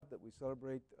we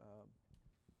celebrate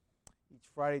each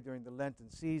Friday during the Lenten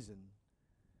season,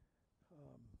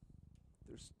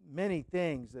 there's many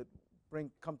things that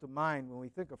come to mind when we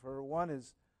think of her. One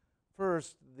is,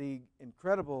 first, the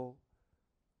incredible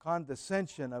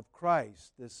condescension of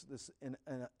Christ, this an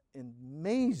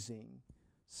amazing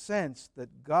sense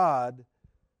that God,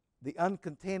 the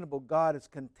uncontainable God, is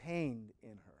contained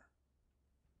in her.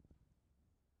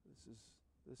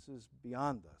 This is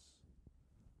beyond us.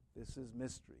 This is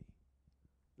mystery.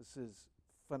 This is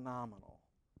phenomenal.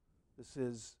 This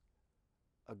is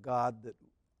a God that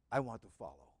I want to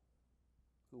follow,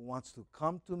 who wants to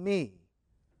come to me,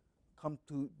 come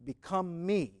to become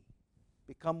me,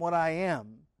 become what I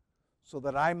am, so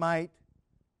that I might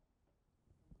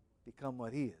become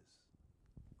what He is.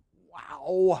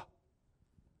 Wow!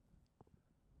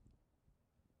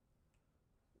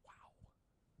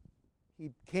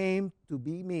 He came to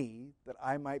be me that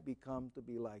I might become to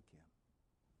be like Him.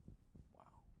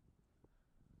 Wow.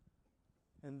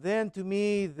 And then to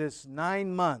me, this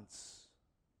 9 months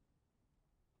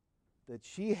that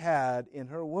she had in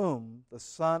her womb the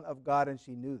Son of God, and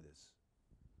she knew this.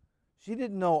 She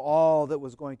didn't know all that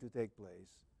was going to take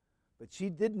place, but she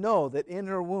did know that in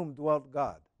her womb dwelt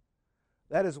God.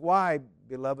 That is why,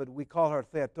 beloved, we call her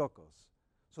Theotokos.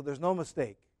 So there's no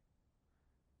mistake.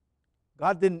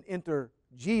 God didn't enter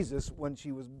Jesus when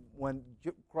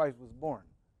Christ was born.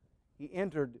 He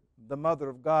entered the Mother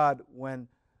of God when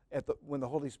the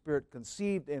Holy Spirit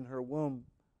conceived in her womb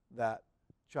that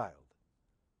child.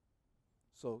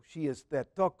 So she is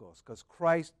Theotokos because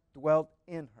Christ dwelt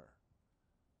in her.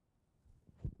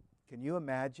 Can you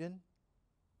imagine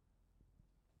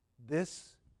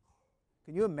this?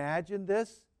 Can you imagine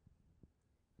this?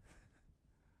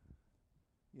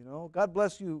 You know, God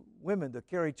bless you women to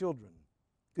carry children.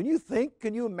 Can you think?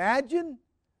 Can you imagine?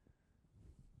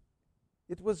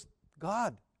 It was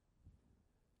God.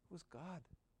 It was God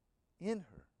in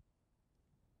her.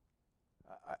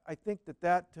 I think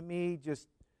that to me just,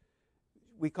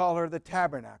 we call her the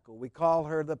tabernacle. We call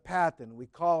her the paten. We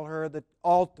call her the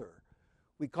altar.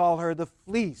 We call her the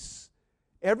fleece.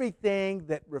 Everything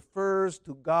that refers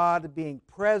to God being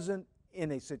present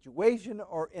in a situation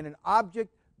or in an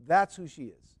object, that's who she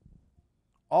is.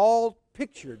 All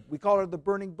pictured. We call her the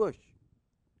burning bush.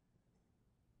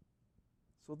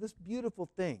 So this beautiful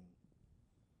thing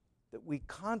that we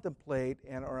contemplate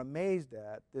and are amazed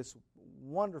at, this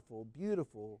wonderful,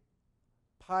 beautiful,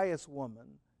 pious woman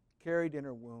carried in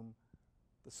her womb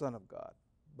the Son of God.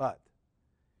 But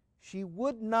she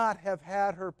would not have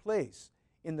had her place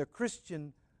in the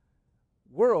Christian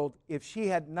world if she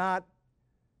had not,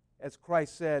 as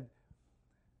Christ said,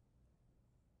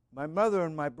 my mother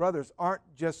and my brothers aren't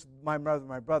just my mother and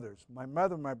my brothers. My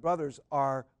mother and my brothers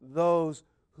are those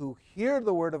who hear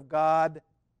the Word of God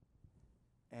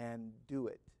and do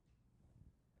it.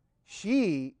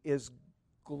 She is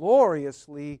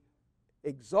gloriously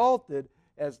exalted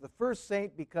as the first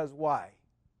saint because why?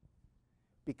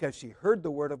 Because she heard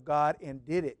the Word of God and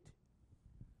did it.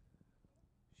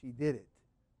 She did it.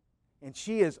 And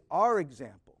she is our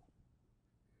example.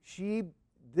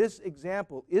 This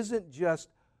example isn't just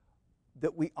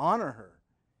that we honor her.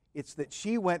 It's that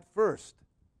she went first.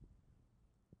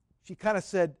 She kind of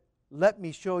said, let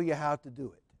me show you how to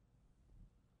do it.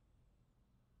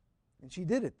 And she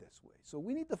did it this way. So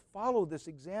we need to follow this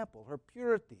example, her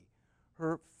purity,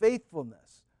 her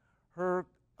faithfulness, her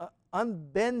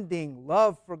unbending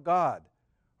love for God,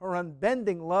 her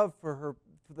unbending love for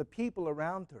the people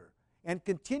around her, and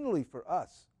continually for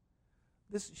us.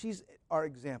 She's our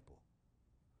example.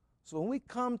 So when we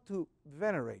come to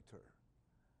venerate her,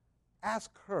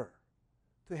 ask her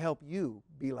to help you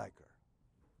be like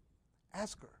her.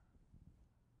 Ask her.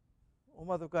 Oh,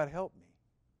 Mother of God, help me.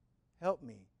 Help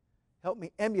me. Help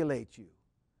me emulate you,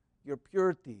 your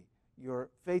purity, your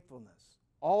faithfulness,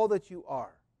 all that you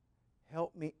are.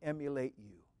 Help me emulate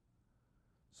you.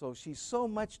 So she's so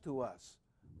much to us,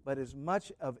 but as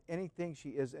much of anything, she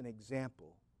is an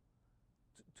example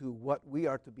to what we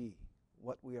are to be,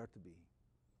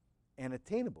 and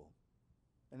attainable,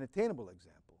 an attainable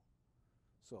example.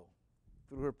 So,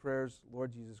 through her prayers,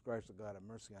 Lord Jesus Christ, O God, have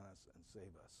mercy on us and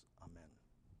save us. Amen.